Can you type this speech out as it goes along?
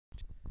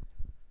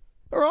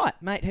All right,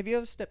 mate. Have you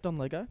ever stepped on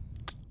Lego?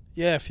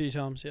 Yeah, a few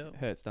times, yeah.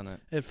 Hurts, doesn't it?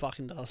 It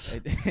fucking does.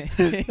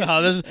 It-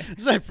 No,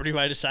 there's no pretty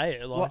way to say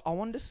it. Like, Well, I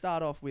wanted to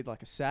start off with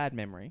like a sad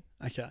memory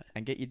okay.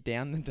 and get you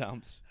down the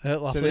dumps.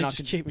 Lovely. then I Just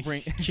can keep me,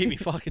 bring- keep me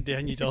fucking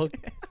down, you dog.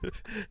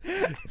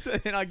 So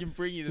then I can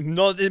bring you the.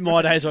 Not in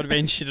my days I'd have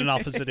been shit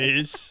enough as it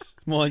is,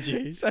 mind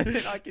you. So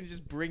then I can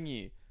just bring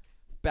you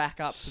back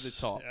up to the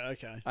top. Yeah,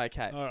 okay.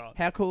 Okay. All right.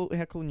 How cool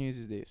news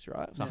is this,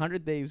 right? So Yeah.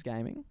 100 Thieves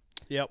Gaming,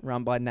 Yep.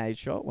 run by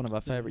Nadeshot, one of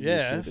our favourite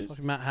Yeah, YouTubers.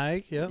 fucking Matt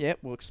Haig, yeah. Yep,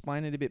 we'll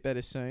explain it a bit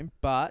better soon.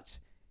 But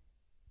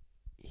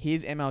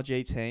his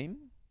MLG team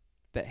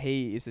that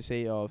he is the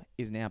CEO of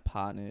is now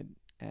partnered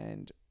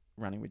and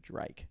running with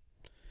Drake.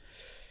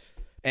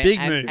 Big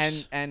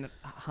moves. And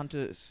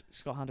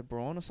Scott Hunter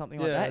Braun or something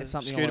like Yeah, that. It's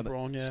something Scooter along the-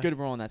 Braun, yeah. Scooter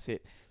Braun, that's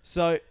it.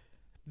 So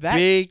that's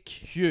Big.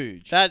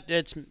 huge.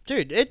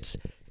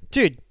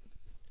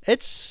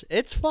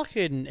 It's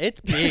fucking, it's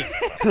big.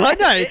 I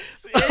know.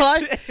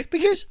 Like,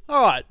 because,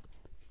 alright,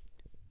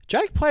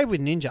 Drake played with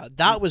Ninja.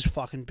 That was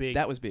fucking big.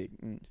 that was big.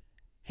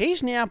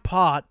 He's now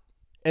part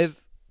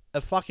of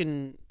a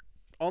fucking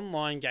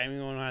online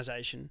gaming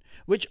organization,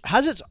 which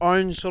has its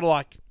own sort of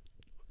like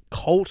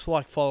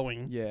cult-like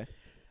following. Yeah.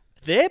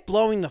 They're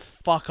blowing the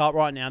fuck up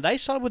right now. They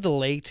started with the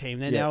League team.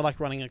 They're Yeah. now like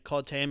running a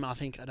COD team. I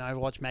think an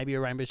Overwatch, maybe a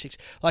Rainbow Six.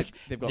 Like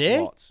They've got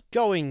they're lots.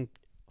 going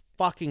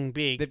fucking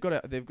big. They've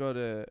got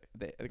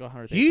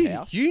 100 Thieves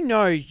house. You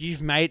know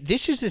you've made.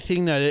 This is the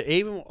thing though. That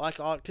even like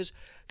because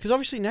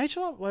obviously Nature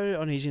uploaded it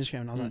on his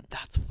Instagram, and I was like,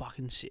 that's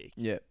fucking sick.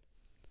 Yeah.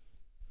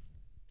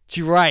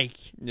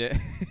 Drake, Yeah.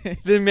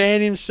 the man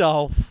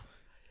himself,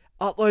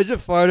 uploads a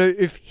photo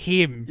of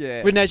him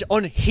Yeah. with Nature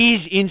on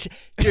his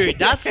Dude,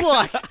 that's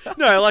like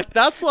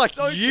that's like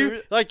So you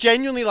true. like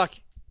genuinely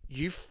like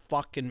you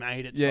fucking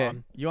made it, Yeah.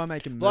 son. You are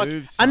making Like,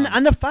 moves. and son.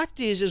 and the fact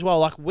is as well,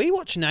 like we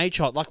watch Nate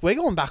like we're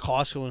going back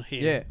high school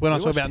here. yeah. When I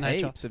we talk about watched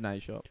Nate heaps of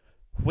Nadeshot.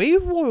 we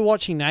were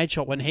watching Nate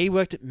when he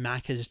worked at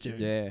Macca's, dude.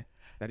 Yeah.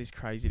 That is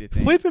crazy to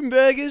think. Flipping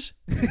burgers,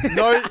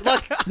 no,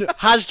 like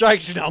has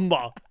Drake's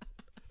number.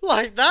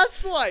 Like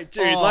that's like,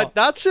 dude, Oh. like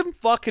that's some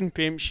fucking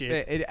pimp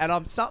shit. Yeah,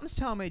 and something's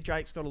telling me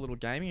Drake's got a little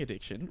gaming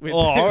addiction with, Oh,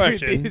 I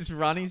with reckon. this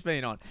run he's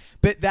been on.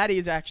 But that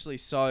is actually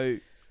so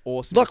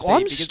awesome. Look, to see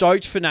I'm because-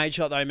 stoked for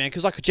Nature though, man,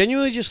 because like I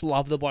genuinely just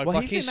love the bloke. Well,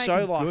 like he's he's been so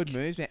making like good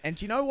moves, man. And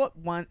do you know what?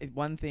 One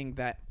thing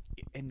that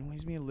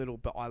annoys me a little,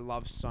 but I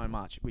love so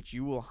much, which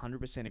you will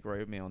 100% agree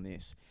with me on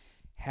this.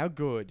 How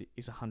good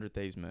is 100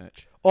 Thieves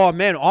merch? Oh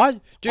man, I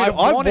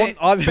want it,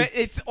 I've, but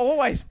it's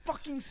always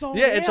fucking sold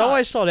yeah, out. it's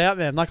always sold out,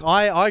 man. Like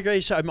I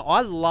agree. So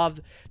I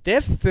love their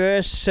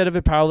first set of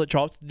apparel that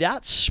dropped.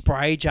 That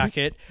spray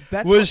jacket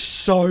That's was what-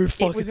 so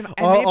fucking. was and I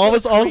they've got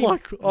was a cream.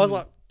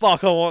 like,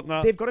 fuck, I want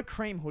that. They've got a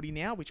cream hoodie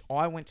now, which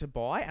I went to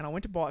buy, and I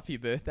went to buy it for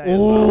your birthday.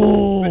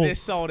 Ooh. But they're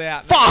sold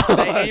out. Fuck.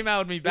 They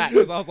emailed me back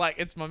because I was like,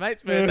 "It's my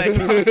mate's birthday.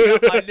 coming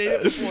up. I need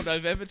it before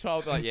November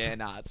 12th." They're like, "Yeah,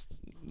 nah, it's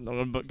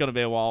gonna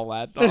be a while,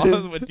 lad.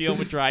 We're dealing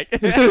with Drake."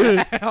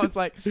 I was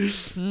like,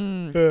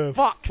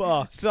 "Fuck."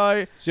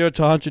 So, 0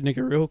 to 100,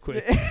 nigga, real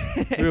quick.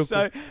 Real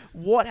so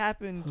what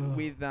happened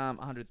with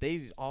 100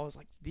 Thieves is I was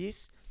like,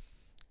 this.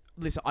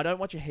 Listen, I don't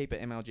watch a heap of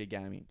MLG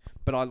gaming,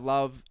 but I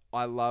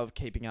love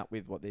keeping up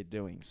with what they're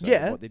doing. So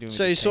Yeah. what they're doing.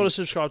 So with you the sort team. of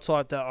subscribe to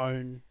like their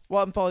own.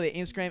 Well, and follow their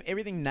Instagram.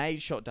 Everything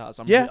Nadeshot does.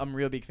 I'm Yeah. I'm a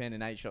real big fan of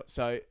Nadeshot.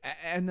 So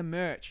and the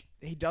merch,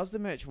 he does the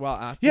merch well.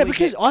 And I Yeah, fully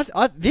because get-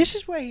 I this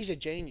is where he's a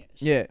genius.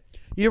 yeah,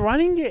 You're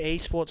running your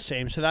esports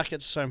team, so that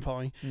gets its own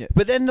following. Yeah.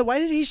 But then the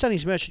way that he's done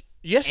his merch,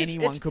 yes,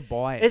 anyone could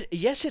buy it.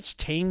 yes, it's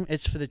team.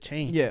 It's for the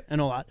team. Yeah. and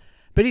all that.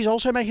 But he's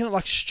also making it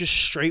like just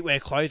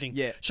streetwear clothing.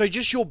 Yeah. So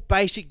just your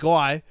basic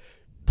guy,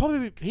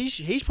 probably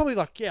he's probably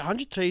like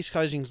 100 T's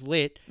clothing's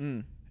lit,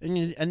 and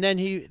then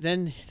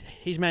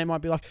his man might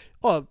be like,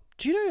 oh,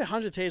 do you know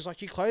 100 T's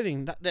like your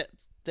clothing that the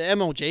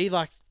MLG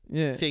like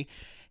Yeah. thing?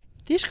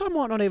 This guy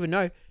might not even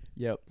know.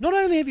 Yep. Not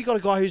only have you got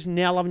a guy who's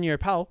now loving your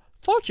apparel,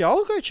 fuck yeah,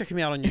 I'll go check him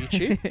out on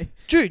YouTube.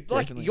 Dude,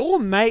 like, Definitely. your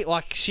mate,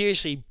 like,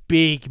 seriously,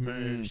 big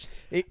moves.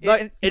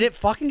 And It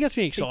fucking gets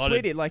me he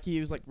excited. tweeted, like, he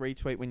was like,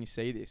 retweet when you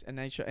see this. And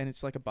and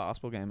it's like a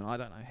basketball game. And I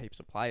don't know heaps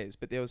of players,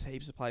 but there was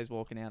heaps of players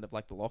walking out of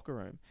like the locker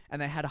room.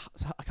 And they had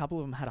a couple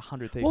of them had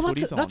 100 Thieves Well,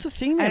 hoodies on. that's the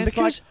thing, man, and it's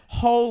because- like,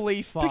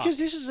 holy fuck. Because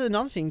this is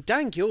another thing.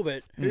 Dan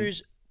Gilbert,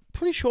 who's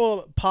pretty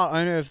sure part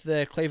owner of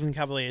the Cleveland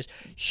Cavaliers,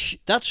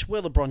 that's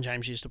where LeBron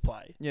James used to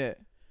play. yeah.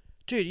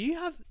 Dude, you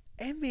have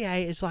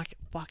NBA is like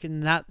fucking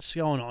that's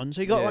going on.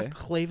 So you got Yeah. like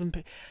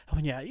Cleveland. I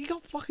mean, yeah, you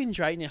got fucking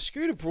Drake now.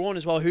 Scooter Braun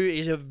as well, who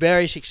is a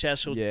very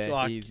successful, Yeah,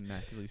 like, he's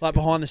massively like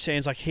behind the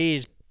scenes, like he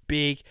is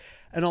big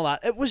and all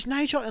that. It was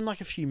Nature and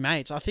like a few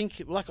mates. I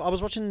think like I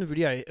was watching the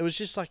video. It was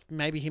just like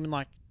maybe him and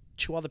like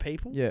 2 other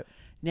people. Yeah.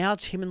 Now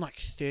it's him and like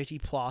 30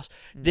 plus.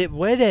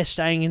 Where they're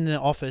staying in the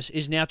office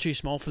is now too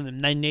small for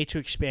them. They need to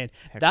expand.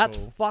 Heck, That's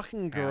cool.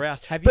 fucking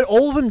grouse. Have you But s-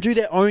 all of them do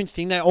their own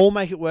thing. They all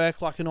make it work.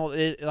 Like and all.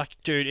 Like,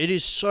 dude, it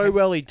is so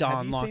well done.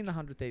 Have you like, seen the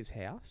 100 Thieves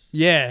house?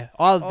 yeah,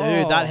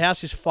 dude, that Oh.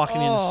 house is fucking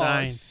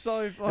insane.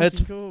 So fucking It's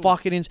cool.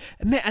 fucking insane.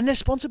 Man, and they're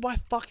sponsored by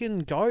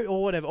fucking Goat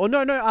or whatever. Or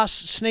no,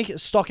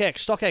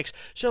 StockX.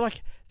 So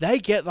like they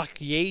get like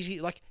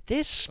Yeezy, like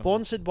they're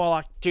sponsored by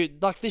like,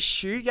 dude, like this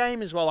shoe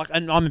game as well. Like,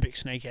 and I'm a big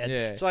sneakerhead.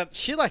 Yeah. So like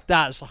shit like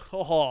that. It's like,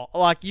 oh,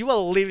 like you are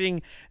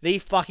living the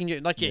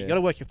fucking like, you got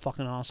to work your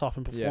fucking ass off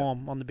and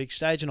perform on the big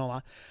stage and all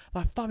that.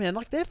 Like, fuck man,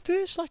 like their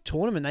first like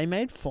tournament, they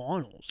made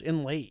finals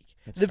in league.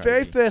 That's the crazy.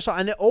 very first,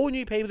 and they're all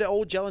new people. They're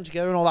all gelling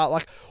together and all that.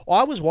 Like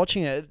I was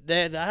watching it.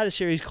 They had a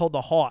series called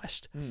The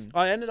Heist.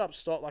 I ended up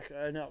following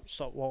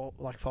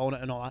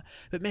it and all that.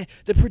 But man,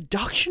 the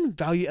production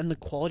value and the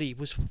quality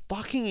was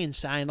fucking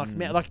insane. Like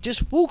man, like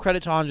just full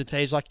credit to 100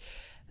 Thieves. Like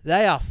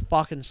they are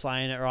fucking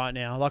slaying it right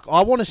now. Like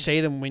I want to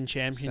see them win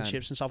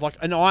championships and stuff. Like,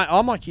 and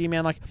I'm like you,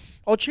 man. Like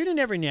I'll tune in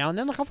every now and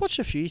then. Like I've watched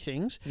a few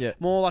things. Yeah.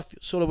 More like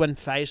sort of when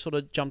FaZe sort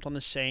of jumped on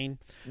the scene,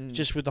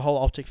 just with the whole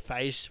Optic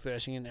FaZe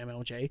versing in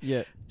MLG.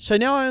 Yeah. So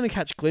now I only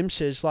catch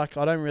glimpses. Like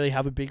I don't really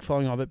have a big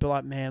following of it, but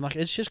like man, like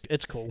it's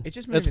cool. It's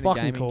just moving It's the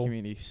fucking gaming cool.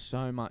 community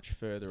so much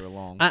further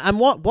along. And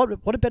what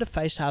a better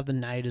face to have than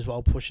Nate as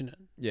well pushing it.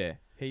 Yeah,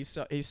 he's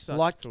such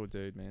Like- a cool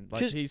dude, man.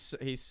 Like 'cause- he's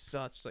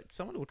such like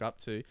someone to look up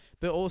to,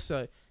 but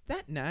also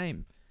that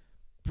name,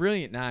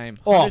 brilliant name.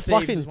 Oh, 100 Thieves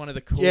fucking- is one of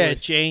the coolest. Yeah,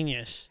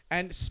 genius.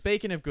 And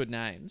speaking of good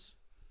names,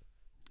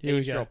 Here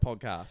we go. Eavesdrop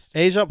Podcast.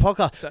 Eavesdrop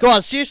podcast. So-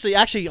 Guys, seriously,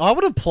 actually, I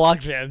want to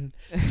plug them.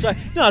 So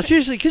no,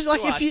 seriously, because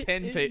like Well, if you,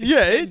 10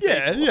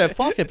 people.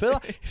 fuck it. But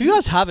like, if you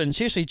guys haven't,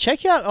 seriously,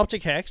 check out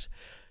Optic Hex.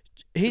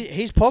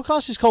 His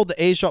podcast is called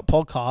the Eavesdrop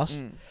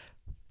Podcast.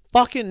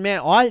 Fucking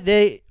man, I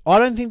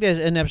don't think there's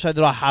an episode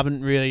that I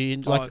haven't really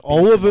like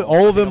all of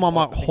them. I'm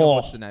like, I oh,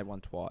 watched the Nate one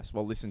twice.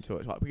 Well, listen to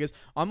it because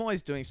I'm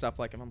always doing stuff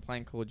like if I'm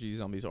playing Call of Duty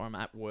Zombies or I'm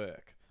at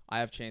work, I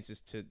have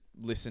chances to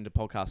listen to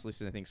podcasts,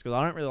 listen to things because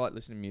I don't really like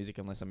listening to music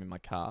unless I'm in my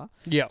car.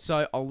 yeah.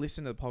 So I'll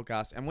listen to the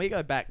podcast, and we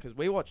go back because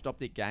we watched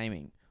Optic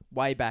Gaming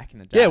way back in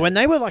the day. Yeah, when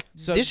they were like,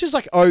 So- this is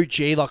like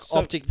OG, like So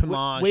Optic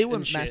Pomage. we were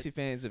and shit. massive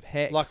fans of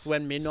Hex. Like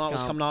when Midnight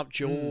was Scump, coming up,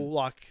 Jewel,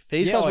 like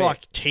these Yeah, guys oh, were yeah.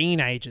 like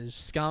teenagers.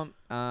 Scump,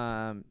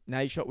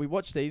 Nadeshot. We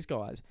watched these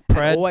guys.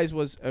 Pred.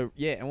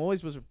 And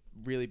always was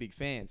really big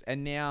fans.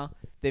 And now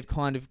they've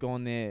kind of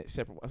gone their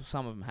separate. Well,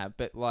 some of them have,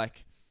 but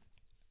like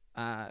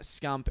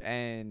Scump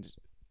and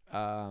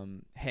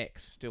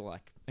Hex still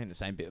like in the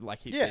same bit.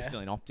 Like Yeah. they're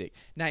still in Optic.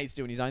 Nate's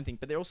doing his own thing,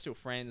 but they're all still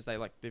friends.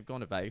 They've gone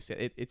to Vegas.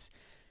 It's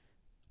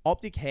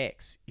Optic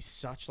Hex is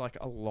such like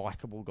a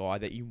likable guy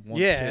that you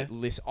want Yeah. to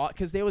listen.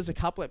 Because there was a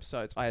couple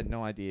episodes I had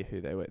no idea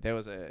who they were. There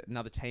was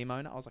another team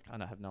owner. I was like, I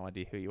don't have no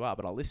idea who you are,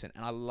 but I'll listen.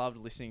 And I loved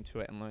listening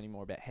to it and learning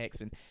more about Hex.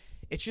 And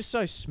it's just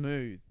so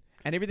smooth.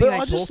 And everything But they I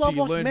talk just to, love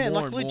you like learn man,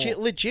 more like and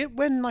more. legit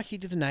when like he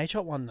did the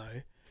Nature one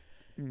though.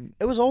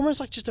 It was almost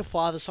like just a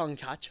father-son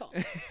catch-up.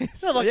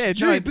 No, like, yeah,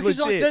 dude, because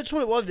like legit. that's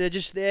what it was. They're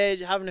just there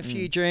having a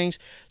few drinks,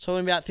 talking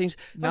about things.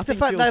 Like Nothing the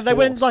fact feels they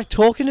went forced. like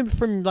talking to him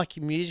from like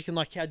music and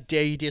like how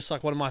dare you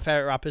dislike one of my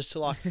favorite rappers to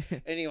like.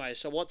 Anyway,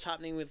 so what's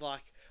happening with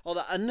like all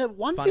that? And the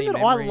one Funny thing that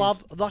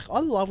memories. I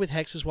love with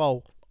Hex as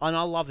well, and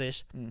I love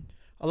this.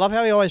 I love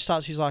how he always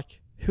starts. He's like,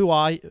 "Who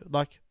are you?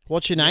 Like,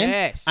 what's your name?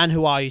 Yes. And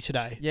who are you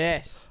today?"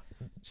 Yes.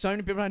 So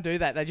many people don't do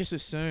that. They just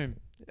assume.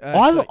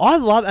 I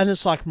love, and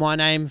it's like my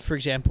name, for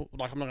example.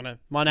 Like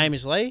my name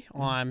is Lee.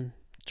 I'm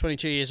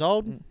 22 years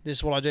old. This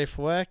is what I do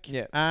for work.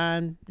 Yeah.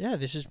 And yeah,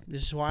 this is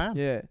who I am.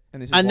 Yeah.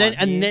 And this is And why then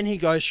I'm here. then he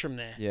goes from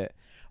there. Yeah.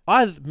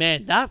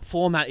 Man, that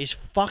format is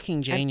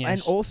fucking genius.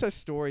 And also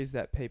stories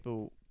that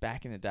people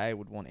back in the day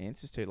would want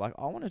answers to. Like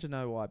I wanted to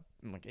know why,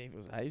 like it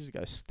was ages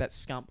ago, that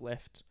Scump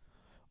left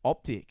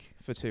Optic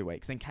for 2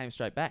 weeks, then came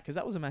straight back because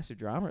that was a massive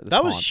drama at the time.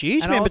 That was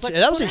huge, And man, I was but like,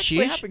 that was what a actually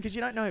huge- happened because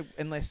you don't know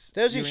unless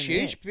there was a you're in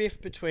huge there.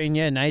 biff between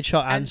Nature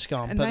and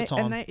Scump at the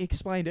time. And they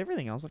explained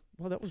everything. I was like,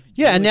 well, that was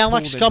Yeah, and really now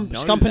like cool to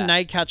Scump know and that.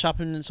 Nate catch up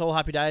and it's all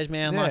happy days,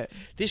 man. Yeah. Like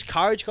this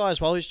Courage guy as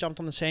well who's jumped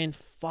on the scene.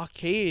 Fuck,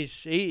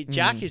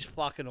 Jack is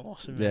fucking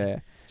awesome, man. Yeah.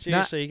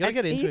 Seriously, you gotta and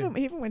get into him.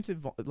 He even went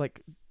to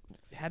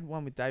had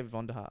one with David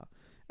Vonderhaar.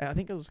 I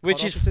think it was Which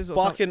COD is officers or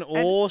something. fucking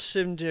And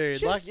awesome, dude.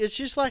 just- Like it's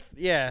just like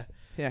yeah.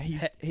 Yeah,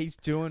 he's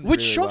doing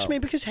Which really shocks well. me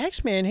because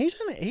Hex, man, he's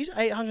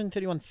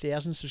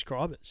 831,000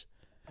 subscribers.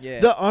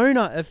 Yeah. The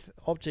owner of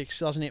Optics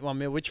doesn't hit 1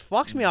 mil, which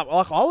fucks me up.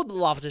 Like I would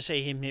love to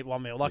see him hit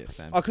 1 mil. Like Yeah,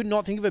 same. I could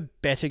not think of a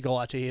better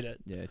guy to hit it.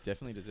 Yeah,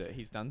 definitely deserve.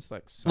 He's done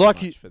so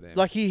Like much for them.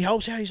 Like he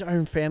helps out his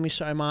own family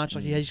so much.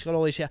 Like he's got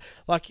all these,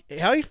 like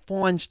how he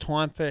finds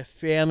time for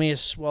family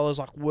as well as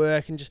like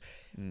work and just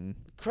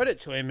credit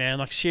to him, man.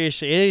 Like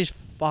seriously, it is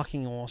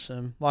fucking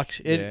awesome. Like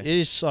it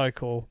is so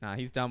cool. Nah,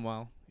 he's done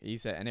well.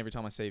 And every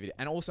time I see a video,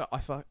 and also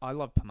I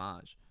love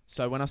Pomage.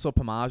 So when I saw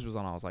Pomage was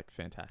on, I was like,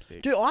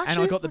 fantastic. Dude, and I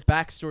actually, got the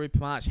backstory of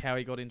Pomage, how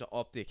he got into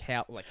Optic,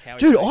 how he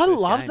Dude, played I first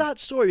love game. that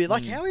story.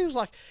 Like how he was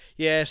like,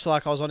 yeah, so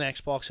like I was on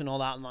Xbox and all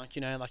that, and like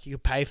like you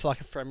could pay for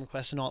like a friend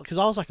request and all. Because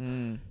I was like,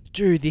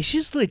 dude, this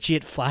is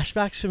legit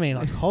flashbacks for me.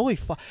 Like holy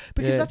fuck,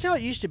 because Yeah. that's how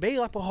it used to be.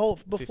 Like before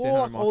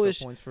 1500 like all Microsoft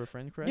this. points for a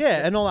friend request.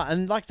 Yeah, and all that,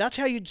 and like that's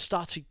how you'd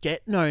start to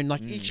get known.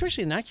 Like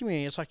especially in that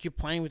community, it's like you're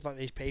playing with like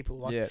these people,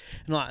 like Yeah.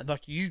 and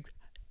like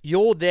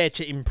you're there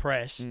to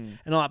impress, and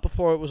like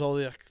before it was all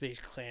like these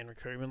clan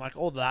recruitment, like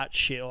all that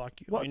shit.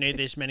 Like Well, you need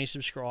it's- this many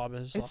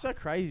subscribers. It's so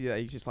crazy that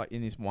he's just like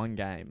in this one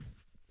game,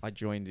 I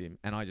joined him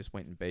and I just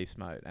went in beast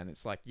mode, and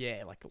it's like,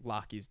 yeah, like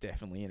luck is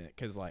definitely in it,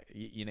 because like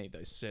you need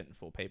those certain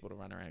 4 people to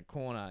run around a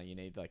corner. You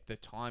need like the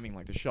timing,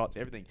 like the shots,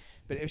 everything.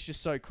 But it was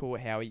just so cool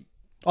how he.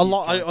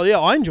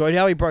 I enjoyed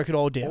how he broke it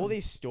all down. All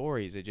these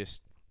stories are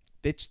just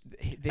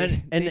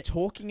they're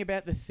talking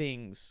about the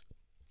things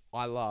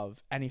I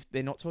love, and if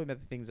they're not talking about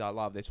the things I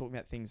love, they're talking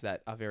about things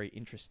that are very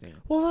interesting.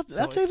 Well,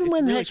 that's even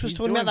when Hex was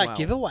talking about that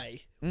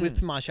giveaway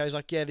with Pamaj. He was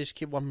like, "Yeah, this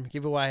kid won a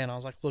giveaway," and I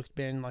was like, "Look,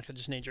 Ben, like I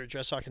just need your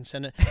address so I can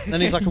send it." And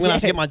then he's like, "I'm gonna have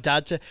to get my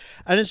dad to,"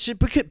 and it's just,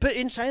 but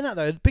in saying that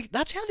though,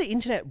 that's how the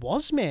internet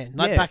was, man.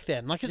 Like back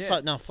then, like it's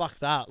like no, fuck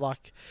that,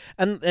 like,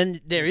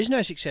 and there is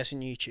no success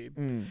in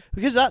YouTube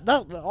because that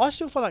I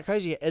still find that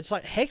crazy. It's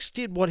like Hex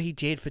did what he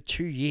did for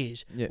 2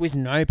 years with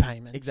no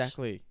payments.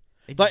 Exactly.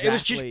 Like it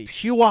was just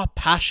pure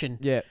passion.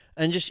 Yeah.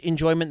 And just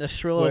enjoyment, the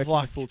thrill working of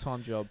like a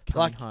full-time job,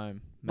 coming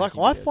home. Like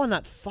I find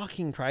that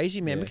fucking crazy,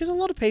 man, because a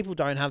lot of people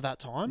don't have that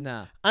time.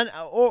 Nah. And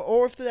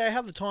or if they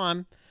have the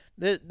time,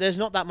 there's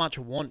not that much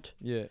want.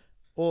 Yeah.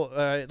 Or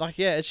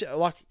it's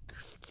like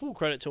full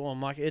credit to them.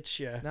 Like it's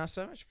Now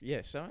so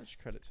much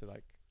credit to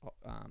like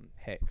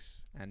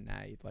Hex and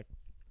Nade, like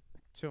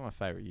 2 of my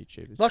favorite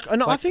YouTubers. Like,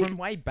 and I think from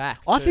way back.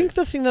 I think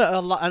the thing that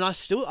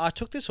I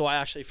took this away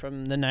actually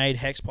from the Nade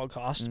Hex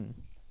podcast.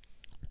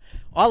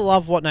 I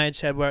love what Nade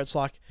said, where it's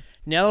like,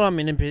 now that I'm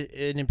in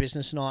a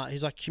business and all that,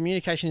 he's like,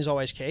 communication is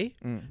always key,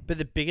 but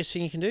the biggest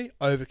thing you can do,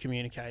 over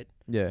communicate.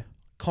 Yeah.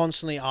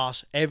 Constantly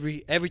ask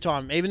every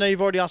time, even though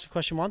you've already asked the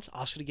question once,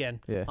 ask it again.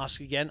 Yeah. Ask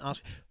it again.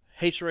 Ask.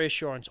 Heaps of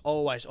reassurance.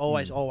 Always.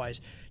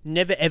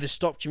 Never ever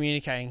stop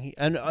communicating.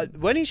 And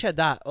when he said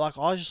that, like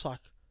I was just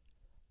like,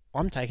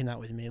 I'm taking that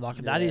with me. Like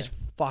that is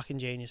fucking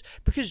genius.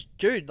 Because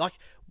dude, like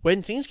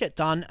when things get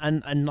done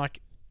and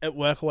like at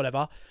work or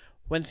whatever.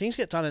 When things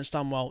get done and it's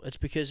done well, it's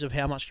because of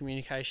how much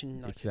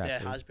communication there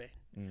has been.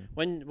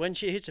 When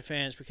shit hits the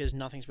fan, it's because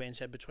nothing's been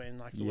said between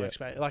like the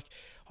workspace. Like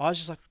I was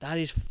just like, that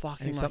is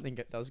fucking. And if something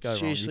does go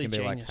wrong, you can be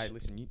genius. like, hey,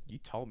 listen, you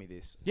told me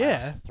this.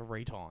 Yeah.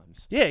 3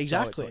 times. Yeah,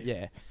 exactly. So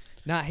like,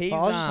 Nah, he's I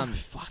was just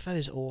like, fuck, that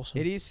is awesome.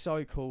 It is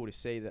so cool to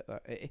see that,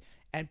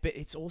 but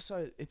it's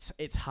also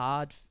it's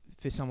hard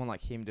for someone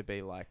like him to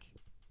be like,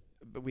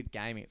 but with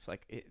gaming, it's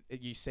like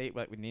you see it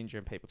like with Ninja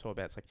and people talk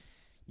about it's like.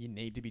 You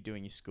need to be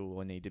doing your school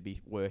or need to be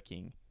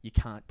working. You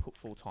can't put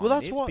full time in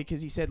this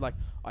because he said like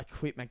I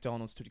quit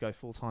McDonald's to go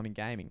full time in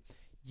gaming.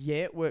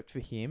 Yeah, it worked for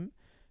him,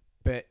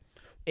 but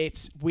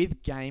it's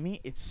with gaming.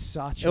 It's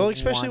such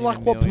especially like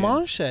what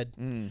Pamaj said,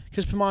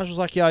 because Pamaj was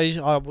like,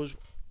 I was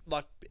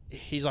like,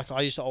 he's like,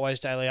 I used to always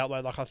daily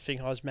upload. Like I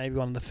think I was maybe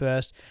one of the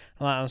first,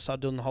 and I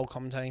started doing the whole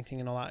commentating thing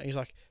and all that. He's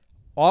like,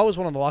 I was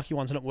one of the lucky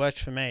ones and it worked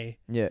for me.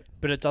 Yeah,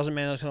 but it doesn't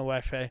mean it's going to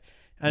work for.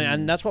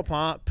 And that's what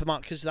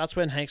Pamaj, because that's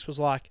when Hex was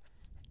like.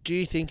 Do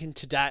you think in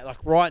today,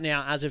 like right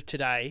now, as of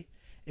today,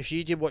 if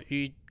you did what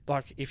you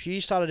like, if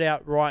you started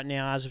out right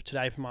now as of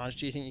today, Pamaj,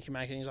 do you think you can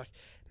make it? And he's like,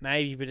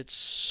 maybe, but it's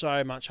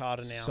so much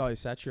harder now. So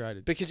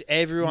saturated because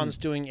everyone's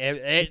doing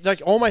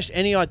like almost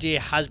any idea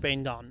has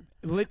been done,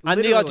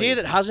 and the idea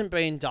that hasn't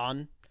been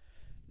done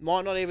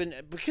might not even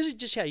because it's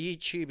just how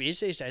YouTube is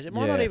these days. It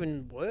might not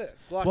even work.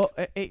 Like, well,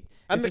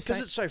 and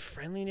because it's so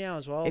friendly now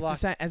as well. It's the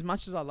same. As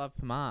much as I love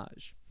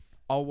Pamaj.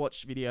 I'll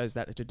watch videos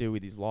that are to do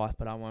with his life,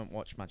 but I won't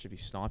watch much of his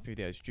sniper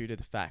videos due to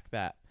the fact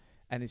that,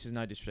 and this is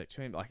no disrespect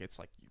to him, like it's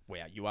like,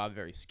 wow, you are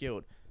very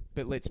skilled.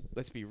 But let's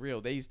be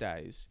real. These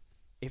days,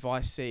 if I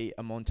see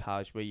a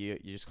montage where you're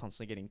just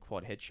constantly getting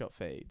quad headshot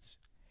feeds,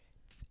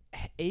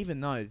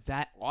 even though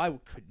that I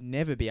could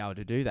never be able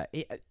to do that,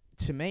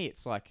 to me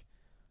it's like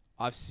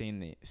I've seen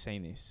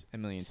this a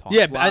million times.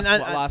 Yeah,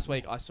 last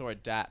week I saw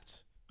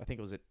Adapt. I think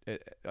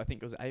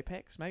it was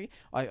Apex maybe.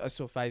 I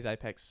saw FaZe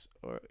Apex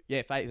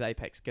FaZe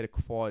Apex get a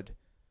quad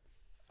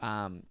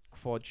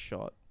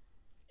shot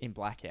in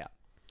Blackout.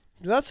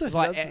 That's a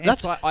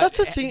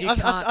thing.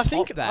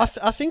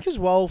 I think as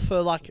well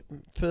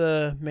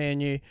for me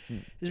and you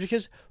is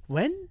because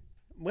when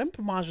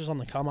Pamaj was on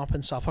the come up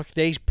and stuff, like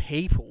these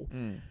people,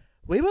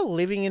 we were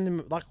living in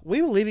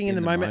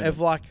the moment of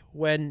like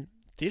when.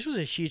 This was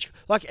a huge,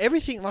 like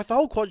everything, like the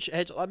whole quad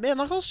heads, like man,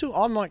 like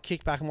I might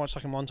kick back and watch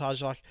like a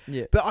montage, like,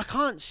 but I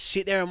can't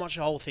sit there and watch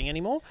the whole thing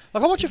anymore.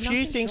 Like I watch a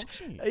few things,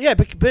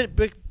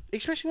 but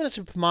especially when it's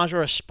a Pamaj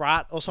or a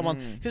Sprat or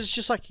someone, because it's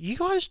just like you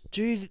guys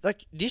do,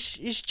 like this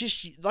is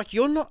just like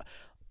you're not.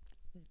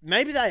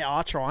 Maybe they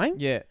are trying,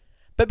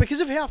 but because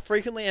of how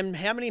frequently and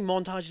how many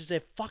montages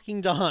they've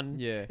fucking done,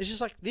 it's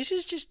just like this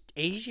is just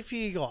easy for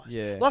you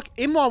guys. Like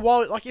in my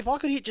wallet, like if I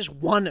could hit just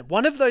one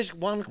of those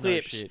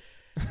clips.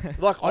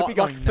 Like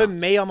for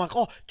me, I'm like,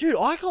 oh, dude,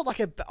 I got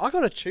a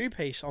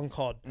 2-piece on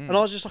COD, and I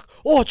was just like,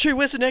 oh,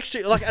 where's the next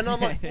two? Like, and I'm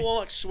like, all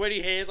like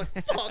sweaty hands, like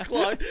fuck,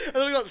 like, and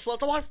then I got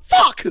slapped. I'm like,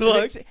 fuck,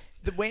 like.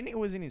 When it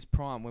was in his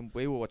prime, when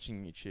we were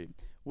watching YouTube,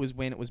 was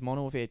when it was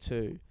Modern Warfare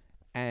 2,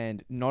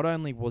 And not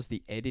only was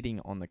the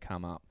editing on the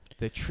come up,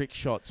 the trick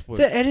shots were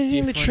the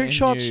editing, the different trick and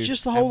shots, new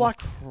just the and whole were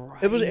like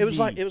it was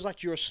crazy.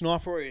 like you're a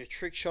sniper or you're a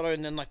trick shotter,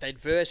 and then like they'd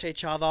verse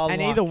each other.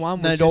 And like, either one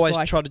was they'd just always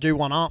like- try to do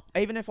one up.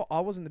 Even if I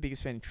wasn't the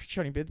biggest fan of trick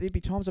shotting, but there'd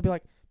be times I'd be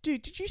like,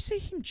 dude, did you see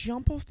him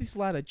jump off this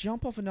ladder,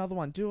 jump off another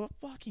one, do a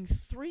fucking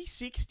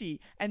 360,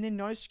 and then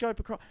no scope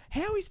across?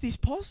 How is this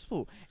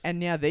possible? And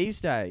now these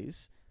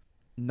days,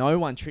 no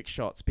one trick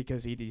shots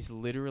because it is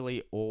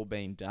literally all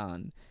been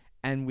done.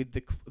 And with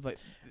the like,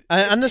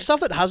 And the stuff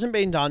that hasn't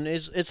been done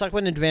is it's like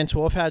when Advanced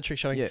Warfare had trick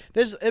shotting. Yeah.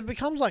 It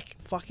becomes like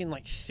fucking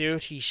like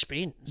 30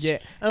 spins. Yeah.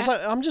 and it's like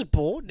I'm just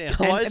bored now.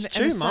 Like, it's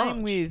too the much.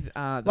 Same with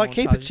the Like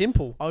keep it montages.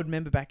 simple. I would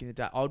remember back in the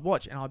day, I would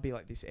watch and I'd be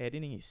like, this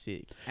editing is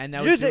sick. And they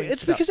were Dude, doing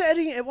it's stuff, because the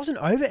editing, it wasn't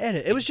over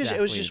edit. It was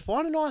Exactly. just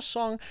find a nice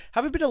song,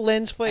 have a bit of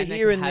lens flare and they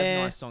here could and have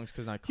there. nice songs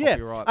because no Yeah,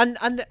 copyright.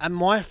 and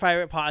my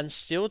favorite part, and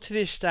still to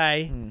this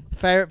day,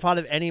 favorite part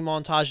of any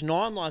montage.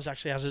 Nine Lives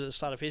actually has it at the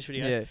start of his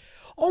videos. Yeah.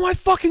 Oh my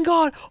fucking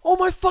god! Oh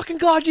my fucking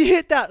god! You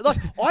hit that! Like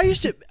I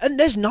used to, and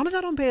there's none of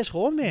that on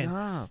PS4, man.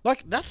 Nah.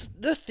 Like that's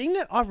the thing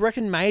that I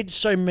reckon made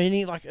so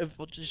many like of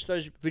just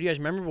those videos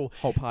memorable.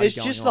 Whole party It's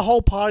going just on. the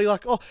whole party.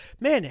 Like, oh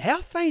man,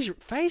 how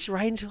FaZe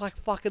Rain's like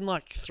fucking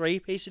like 3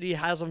 pieces he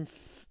has on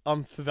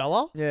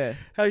Favela. Yeah.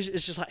 How it's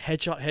just like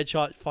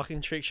headshot,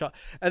 fucking trick shot,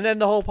 and then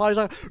the whole party's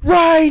like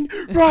Rain,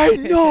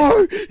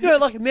 no,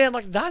 like man,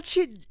 like that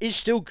shit is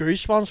still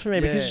goosebumps for me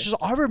because it's Yeah.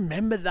 just I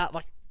remember that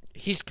like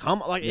he's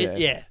come like Yeah.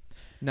 yeah.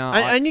 No,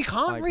 And you I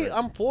can't agree.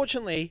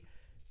 unfortunately,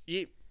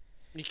 you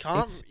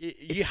can't.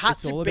 It's- You have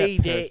it's to all be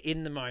about there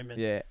in the moment.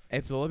 Yeah,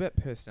 it's all about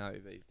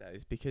personality these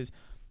days because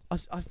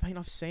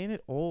I've seen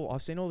it all.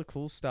 I've seen all the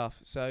cool stuff.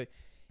 So,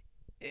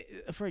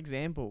 for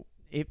example,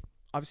 if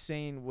I've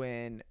seen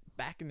when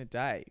back in the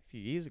day, a few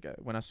years ago,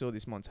 when I saw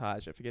this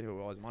montage, I forget who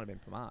it was. It might have been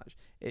Pomage.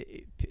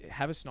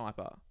 Have a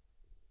sniper,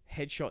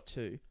 headshot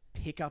 2,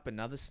 pick up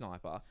another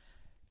sniper,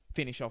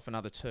 finish off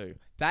another 2.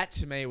 That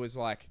to me was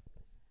like,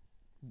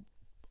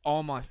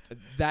 oh my,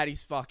 that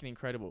is fucking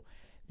incredible.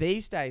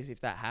 These days,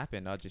 if that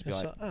happened, I'd just be It's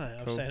like, like, oh,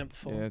 I've cool. seen it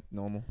before.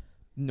 Yeah,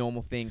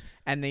 normal thing.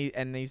 And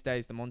these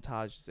days, the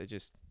montages are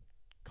just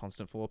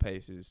constant 4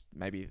 pieces,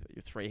 maybe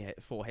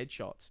 4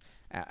 headshots.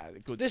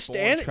 Good The spawn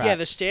standard, trap. yeah,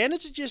 the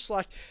standards are just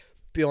like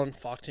beyond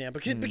fucked now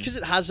because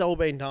it has all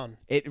been done.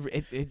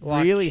 It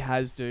Like- really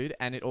has, dude,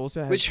 and it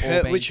also has Which all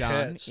hurt- been which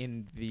done hurts.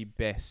 in the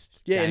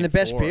best. Yeah, in game the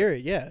best for it.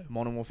 period. Yeah.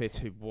 Modern Warfare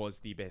 2 was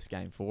the best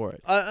game for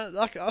it.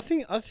 Like I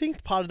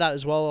think part of that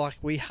as well. Like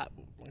we have,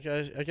 like,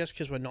 I guess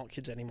because we're not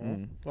kids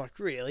anymore. Like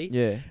really.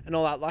 Yeah, And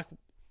all that. Like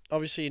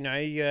obviously,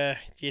 your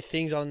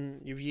things on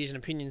your views and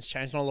opinions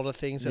change on a lot of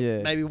things that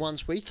Yeah. maybe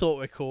once we thought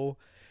were cool.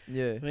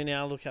 yeah. We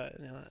now look at it.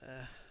 And you're like,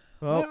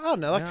 Well, I don't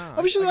know. Like no,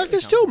 obviously, I like get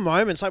there's where still you come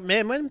moments. Like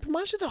man, when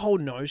much of the whole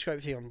no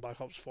scope thing on Black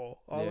Ops 4,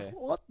 I'm Yeah. like,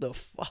 what the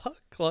fuck,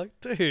 like,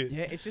 dude.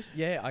 Yeah, it's just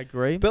I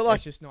agree, But, like-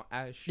 it's just not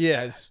as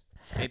Yeah. as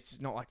it's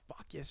not like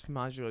fuck yes for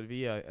Marjorie a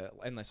video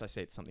unless I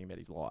said something about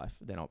his life.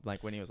 Then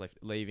like when he was like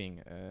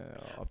leaving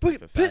But- for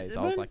but FaZe,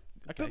 I was when- like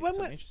okay, But when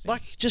something we're, interesting.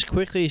 like, just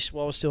quickly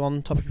while we're still on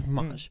the topic of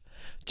Pomage,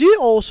 do you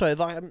also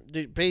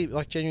be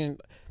like genuine?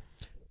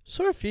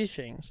 Saw a few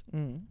things.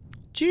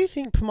 Do you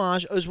think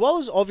Pomage, as well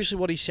as obviously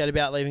what he said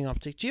about leaving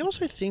Optic, do you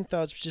also think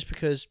though it's just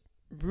because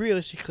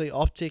realistically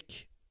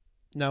Optic,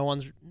 no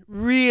one's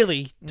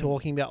really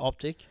talking about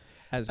Optic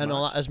as and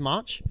all much. that as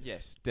much?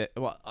 Yes,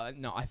 well,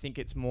 no, I think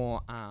it's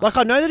more Like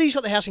I know that he's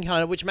got the house in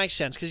Canada, which makes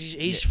sense because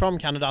he's from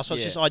Canada, so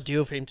it's Yeah. just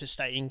ideal for him to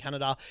stay in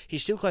Canada.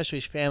 He's still close to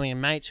his family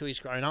and mates who he's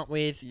grown up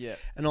with yeah.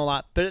 and all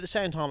that. But at the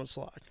same time, it's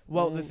like,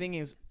 Well, the thing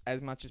is, as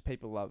much as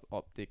people love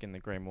Optic and the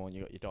Green Wall, and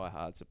you got your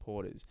diehard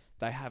supporters,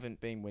 they haven't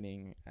been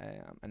winning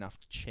enough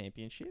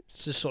championships.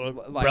 it's just sort of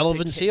Like,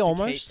 relevancy to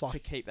almost. keep, like to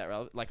keep that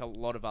relevant. Like a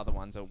lot of other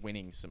ones are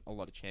winning a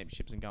lot of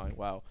championships and going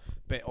well.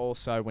 But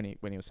also when he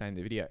was saying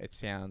the video, it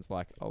sounds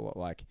like a lot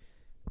like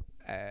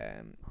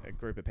a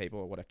group of people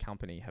or what a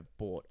company have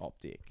bought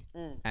Optic,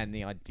 and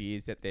the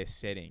ideas that they're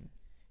setting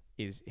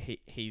is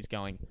he's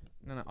going,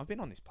 no, I've been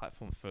on this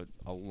platform for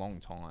a long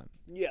time.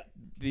 yeah.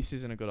 This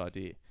isn't a good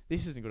idea.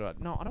 This isn't a good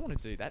idea. No, I don't want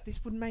to do that.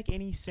 This wouldn't make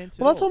any sense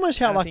Well, at that's all. almost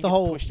how, And I like, think the it's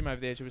whole- pushed him over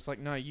there. So it's like,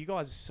 no, you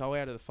guys are so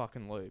out of the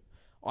fucking loop.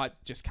 I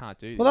just can't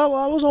do this. Well,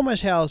 that was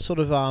almost how sort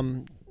of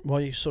what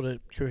you sort of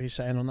quickly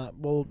saying on that.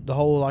 Well, the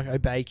whole like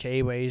Obey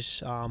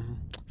Kiwis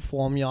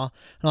formula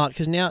and all that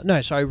because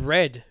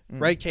Red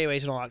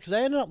Kiwis and all that because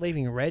they ended up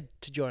leaving Red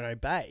to join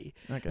Obey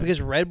Okay. because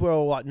Red were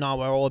all like, no,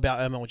 we're all about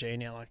MLG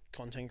now, like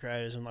content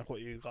creators and like what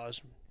you guys.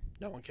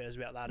 No one cares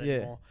about that Yeah.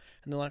 anymore.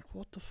 And they're like,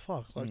 what the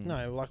fuck? Like,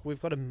 no, like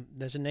we've got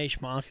there's a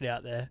niche market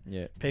out there.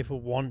 Yeah.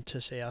 People want to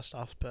see our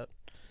stuff, but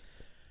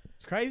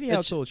It's crazy how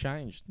it's all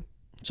changed.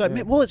 so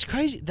Yeah. well, it's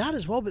crazy that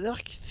as well. But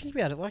like, think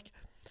about it. Like,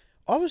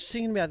 I was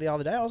thinking about it the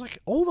other day. I was like,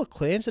 all the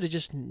clans that are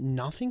just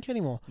nothing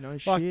anymore. No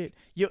Like- shit.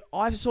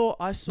 I saw.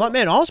 Like,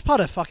 man, I was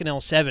part of fucking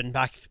L7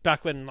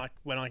 back when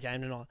I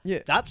came tonight. Yeah.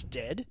 That's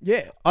dead.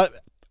 Yeah.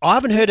 I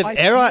haven't heard of I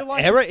Error feel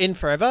like Error in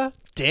forever.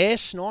 Dare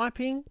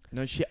sniping.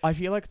 No shit. I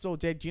feel like it's all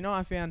dead. Do you know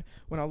I found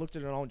when I looked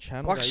at an old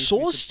channel? Like they used to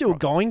be Saw's still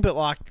going, but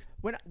like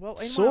In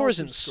Sore my old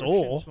isn't subscriptions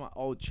sore. to my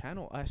old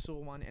channel, I saw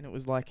one and it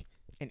was like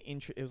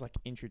it was like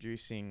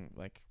introducing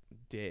like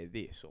Dare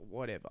This or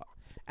whatever,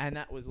 and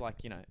that was like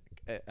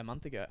a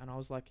month ago, and I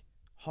was like,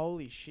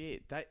 holy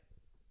shit, they're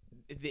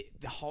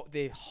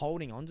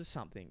holding on to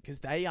something because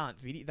they aren't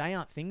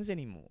things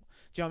anymore.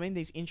 Do you know what I mean?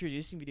 These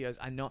introducing videos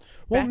are not.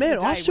 Well, back in man,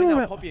 the I day still when they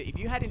were remember. popular. If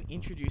you had an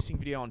introducing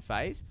video on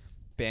Phase,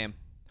 bam,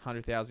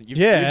 100,000. You've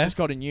Yeah. just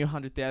got a new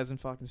 100,000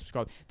 fucking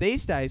subscribers.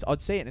 These days,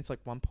 I'd see it and it's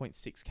like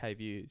 1.6k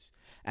views,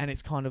 and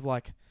it's kind of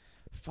like,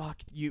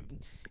 fuck you.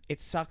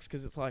 It sucks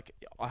because it's like,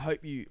 I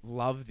hope you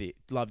love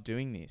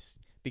doing this,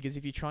 because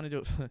if you're trying to do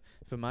it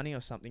for money or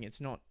something, it's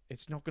not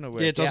gonna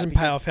work. Yeah, it doesn't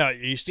pay off how it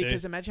used to.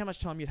 Because imagine how much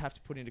time you'd have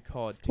to put into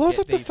COD. Well, that's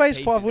like the Phase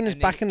 5 winners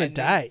back in the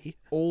day.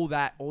 All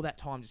that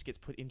time just gets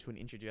put into an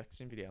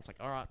introduction video. It's like,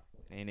 all right,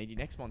 you need your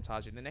next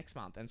montage in the next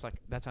month, and it's like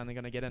that's only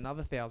gonna get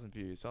another 1,000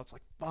 views. So it's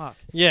like, fuck.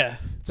 Yeah.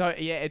 So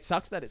yeah, it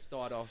sucks that it's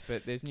died off,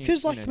 but there's new.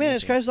 Because, like, new man,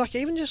 it's things. crazy. Like,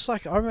 even just,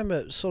 like, I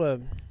remember sort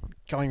of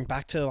going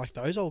back to, like,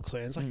 those old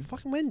clans. Like,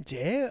 fucking when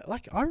Dare...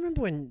 Like, I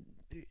remember when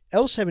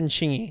L7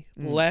 Chingy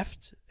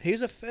left. He was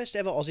the first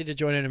ever Aussie to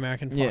join an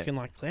American fucking,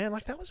 like, clan.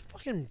 Like, that was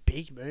fucking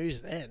big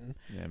moves then.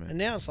 Yeah, man. And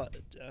now it's like...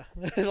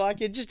 like,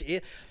 it just...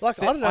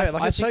 Like, I don't know.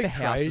 Like, I it's so think the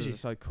houses crazy. are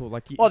so cool.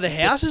 Like, The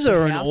houses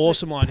are an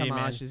awesome idea,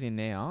 man. Pamage is in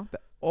now.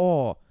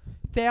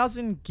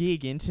 1,000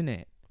 gig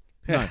internet.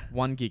 No, Yeah.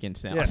 1 gig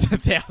internet. Yeah. I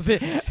said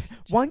 1,000.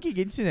 1 gig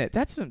internet.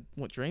 That's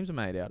what dreams are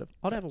made out of.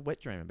 I'd have a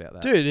wet dream about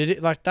that.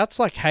 Dude, like, that's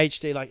like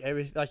HD, like,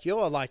 everything. Like,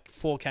 you're like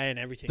 4K and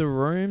everything. The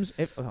rooms.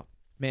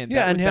 Man,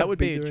 Yeah, and how that would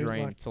be big a the rooms,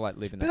 dream like- to like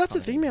live in. But that that's the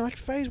kind of thing, man. Like,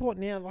 Phase what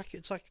now? Like,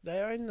 it's like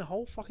they own the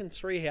whole fucking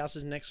 3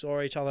 houses next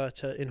door each other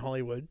in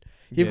Hollywood.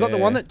 You've got the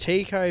one that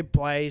Tico,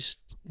 Blaze,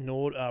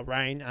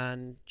 Rain,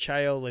 and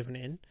Chael living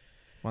in.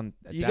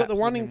 You got the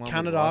one in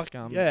Canada.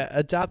 Yeah,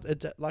 Adapt.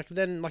 Like,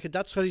 then, like,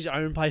 Adapt's got his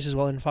own place as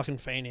well in fucking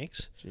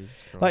Phoenix.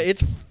 Jesus Christ. Like,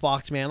 it's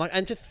fucked, man. Like,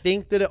 and to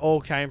think that it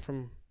all came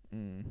from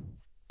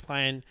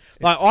playing.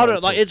 It's Like, so I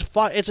don't like.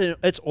 cool.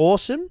 It's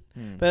awesome.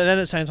 But then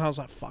at the same time, it's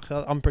like, fuck.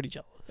 I'm pretty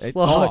jealous.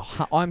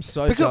 I'm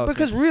so jealous.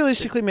 Because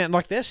realistically, man,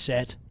 like, they're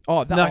set.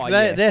 They're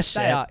they're They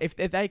set. are. If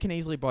they can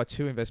easily buy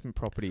 2 investment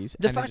properties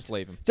The and then fact- just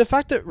leave them. The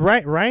fact that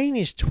Rain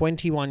is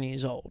 21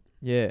 years old.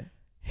 Yeah.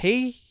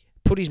 He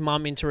put his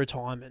mum into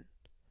retirement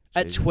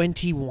at Jesus.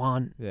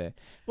 21. Yeah.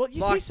 Well,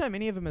 you see Like- so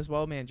many of them as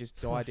well, man, just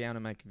die down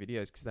and make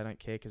videos because they don't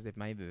care because they've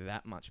made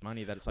that much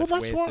money that it's like,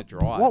 Well, where's that's the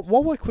drive?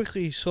 while we're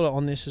quickly sort of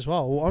on this as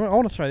well, I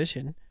want to throw this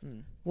in.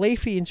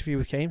 Leafy interview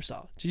with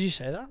Keemstar. Did you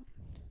say that?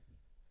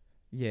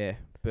 Yeah,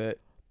 but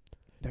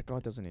that guy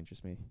doesn't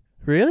interest me.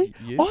 Really?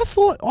 You? I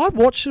thought I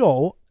watched it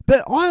all,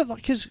 but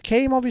because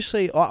Keem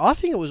obviously, I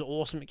think it was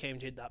awesome that Keem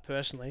did that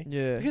personally.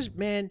 Yeah. Because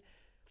man,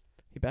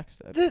 He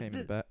backstabbed The- him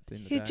in the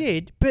he day.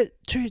 did. But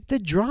dude, the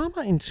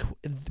drama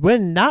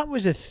when that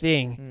was a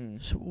thing, Mm.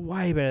 it's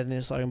way better than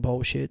this Logan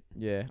Paul shit.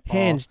 Yeah.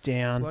 Hands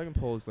down. Logan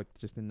Paul is like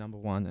just the number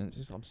one, and it's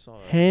just I'm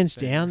sorry. Hands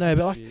Fan down, of though, that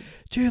but, like, shit.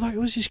 Dude, like, it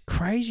was just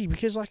crazy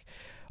because, like,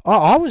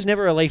 I was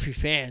never a Leafy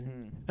fan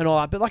Mm. and all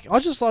that, but, like,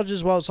 I just loved it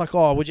as well. It's like,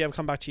 oh, would you ever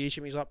come back to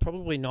YouTube? He's like,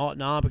 probably not,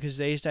 nah, because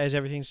these days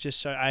everything's just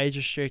so age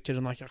restricted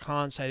and, like, I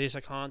can't say this, I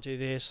can't do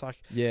this. Like,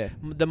 Yeah.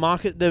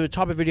 the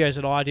type of videos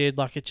that I did,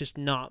 like, it's just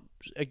not,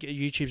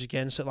 YouTube's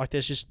against it. Like,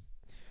 there's just,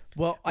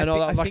 Well, I And all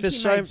think, that, I like, think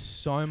there's he made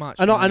so much.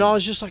 and money. I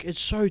was just like, it's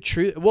so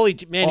true. Well,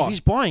 man, Oh. if he's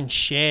buying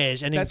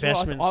shares and That's what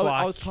investments,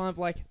 I was like, kind of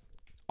like,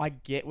 I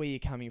get where you're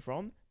coming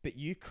from, but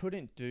you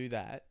couldn't do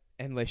that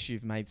unless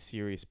you've made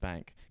serious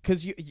bank.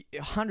 Because you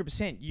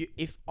 100%.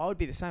 If I would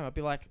be the same, I'd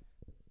be like,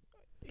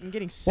 I'm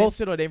getting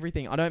censored on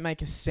everything. I don't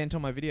make a cent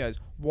on my videos.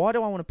 Why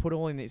do I want to put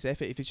all in this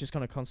effort if it's just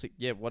going to constantly,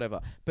 yeah, whatever.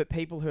 But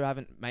people who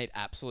haven't made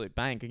absolute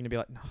bank are going to be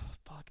like, no,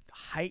 fuck,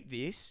 I hate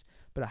this,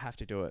 but I have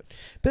to do it.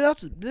 But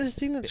that's the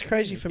thing that's But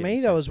crazy he's for getting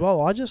me though as well.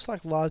 I just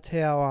like loved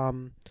how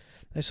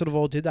they sort of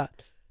all did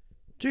that.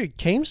 Dude,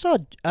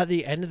 Keemstar at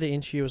the end of the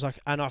interview was like,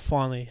 and I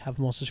finally have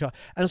more subscribers.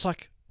 And it's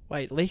like,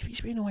 wait, Leafy's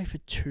been away for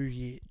 2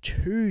 years.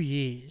 2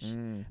 years.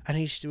 And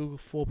he's still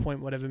 4 point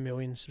whatever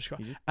million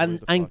subscribers. He just And blew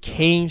the fuck up.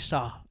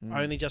 Keemstar Mm.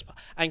 only just,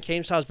 and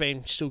Keemstar's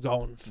been still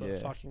going for Yeah.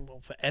 fucking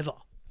forever.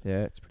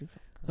 Yeah, it's pretty fun.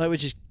 Like,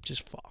 which is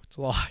just fucked.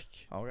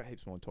 Like, I've got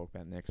heaps more to talk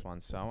about next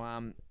one.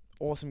 So,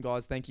 awesome,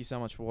 guys. Thank you so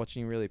much for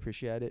watching. Really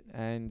appreciate it.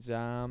 And,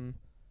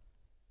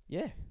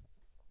 yeah,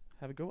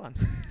 have a good one.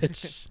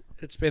 it's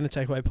been the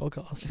Takeaway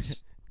Podcast.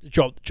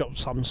 Drop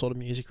some sort of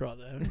music right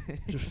there.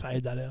 Just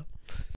fade that out.